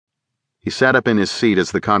He sat up in his seat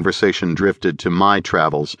as the conversation drifted to my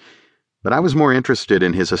travels, but I was more interested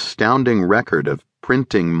in his astounding record of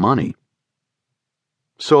printing money.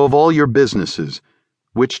 So of all your businesses,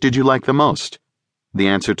 which did you like the most? The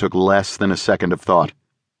answer took less than a second of thought.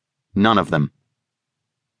 None of them.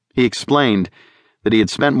 He explained that he had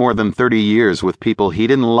spent more than 30 years with people he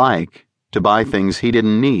didn't like to buy things he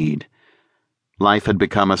didn't need. Life had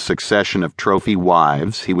become a succession of trophy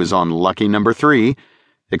wives. He was on lucky number 3,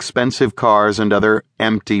 expensive cars and other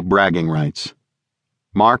empty bragging rights.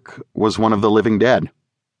 Mark was one of the living dead.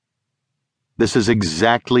 This is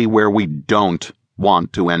exactly where we don't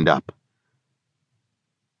want to end up.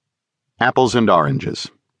 Apples and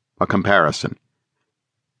oranges. A comparison.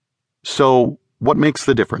 So, what makes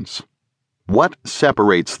the difference? What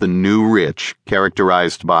separates the new rich,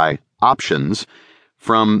 characterized by options,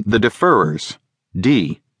 from the deferrers,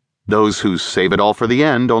 D, those who save it all for the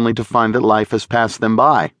end only to find that life has passed them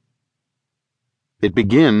by? It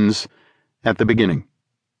begins at the beginning.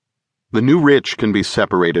 The new rich can be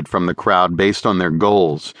separated from the crowd based on their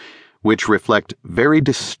goals, which reflect very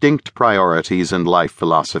distinct priorities and life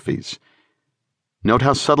philosophies. Note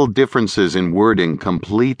how subtle differences in wording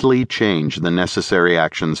completely change the necessary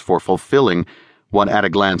actions for fulfilling what at a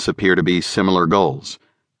glance appear to be similar goals.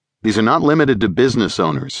 These are not limited to business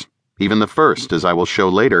owners. Even the first, as I will show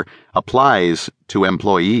later, applies to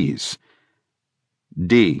employees.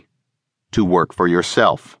 D, to work for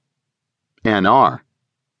yourself. And R,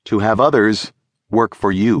 to have others work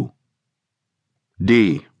for you.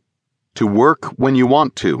 D, to work when you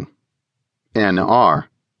want to. And R,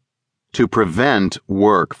 to prevent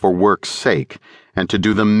work for work's sake and to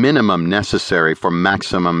do the minimum necessary for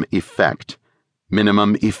maximum effect,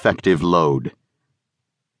 minimum effective load.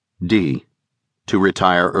 D, to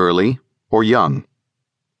retire early or young.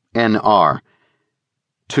 NR,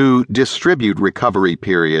 to distribute recovery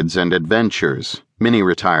periods and adventures,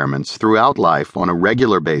 mini-retirements throughout life on a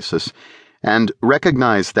regular basis and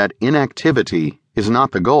recognize that inactivity is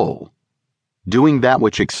not the goal. Doing that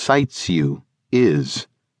which excites you is.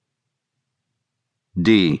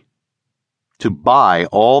 D, to buy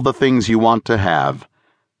all the things you want to have.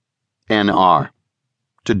 NR,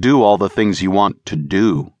 to do all the things you want to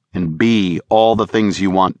do and be all the things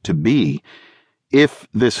you want to be. If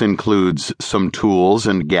this includes some tools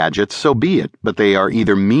and gadgets, so be it, but they are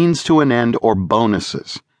either means to an end or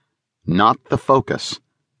bonuses, not the focus.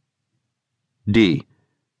 D,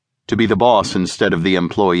 to be the boss instead of the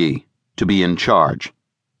employee, to be in charge.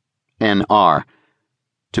 NR,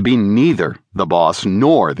 to be neither the boss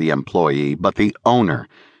nor the employee, but the owner,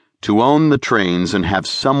 to own the trains and have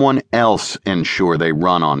someone else ensure they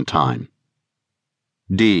run on time.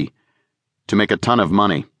 D, to make a ton of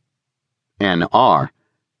money. And R,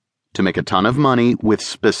 to make a ton of money with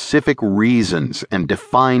specific reasons and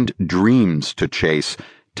defined dreams to chase,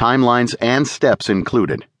 timelines and steps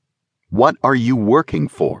included. What are you working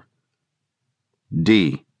for?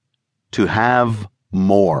 D, to have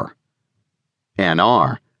more. And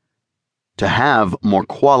R, to have more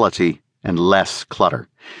quality and less clutter,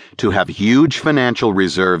 to have huge financial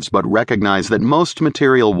reserves but recognize that most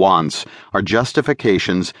material wants are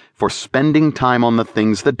justifications for spending time on the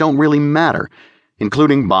things that don't really matter,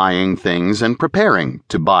 including buying things and preparing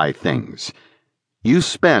to buy things. You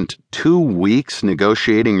spent 2 weeks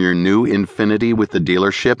negotiating your new Infiniti with the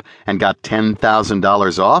dealership and got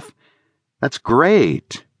 $10,000 off? That's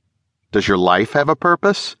great. Does your life have a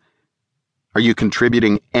purpose? Are you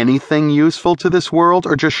contributing anything useful to this world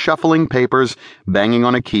or just shuffling papers, banging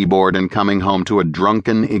on a keyboard, and coming home to a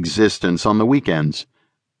drunken existence on the weekends?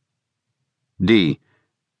 D,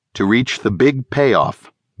 to reach the big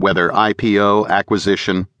payoff, whether IPO,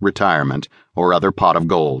 acquisition, retirement, or other pot of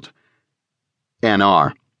gold.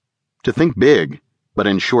 NR, to think big, but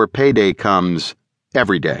ensure payday comes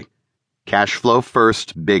every day. Cash flow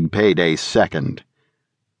first, big payday second.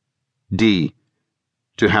 D,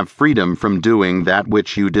 to have freedom from doing that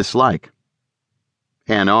which you dislike.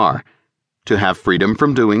 NR, to have freedom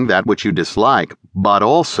from doing that which you dislike, but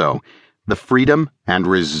also the freedom and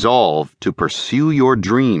resolve to pursue your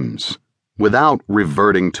dreams without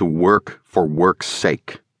reverting to work for work's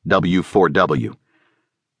sake, W4W.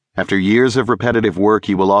 After years of repetitive work,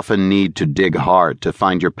 you will often need to dig hard to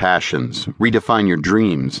find your passions, redefine your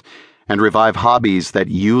dreams, and revive hobbies that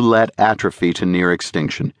you let atrophy to near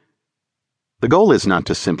extinction. The goal is not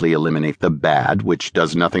to simply eliminate the bad, which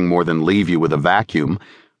does nothing more than leave you with a vacuum,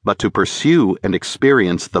 but to pursue and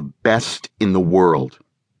experience the best in the world.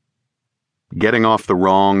 Getting off the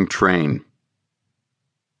wrong train.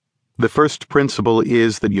 The first principle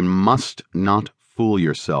is that you must not fool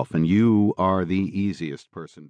yourself, and you are the easiest person to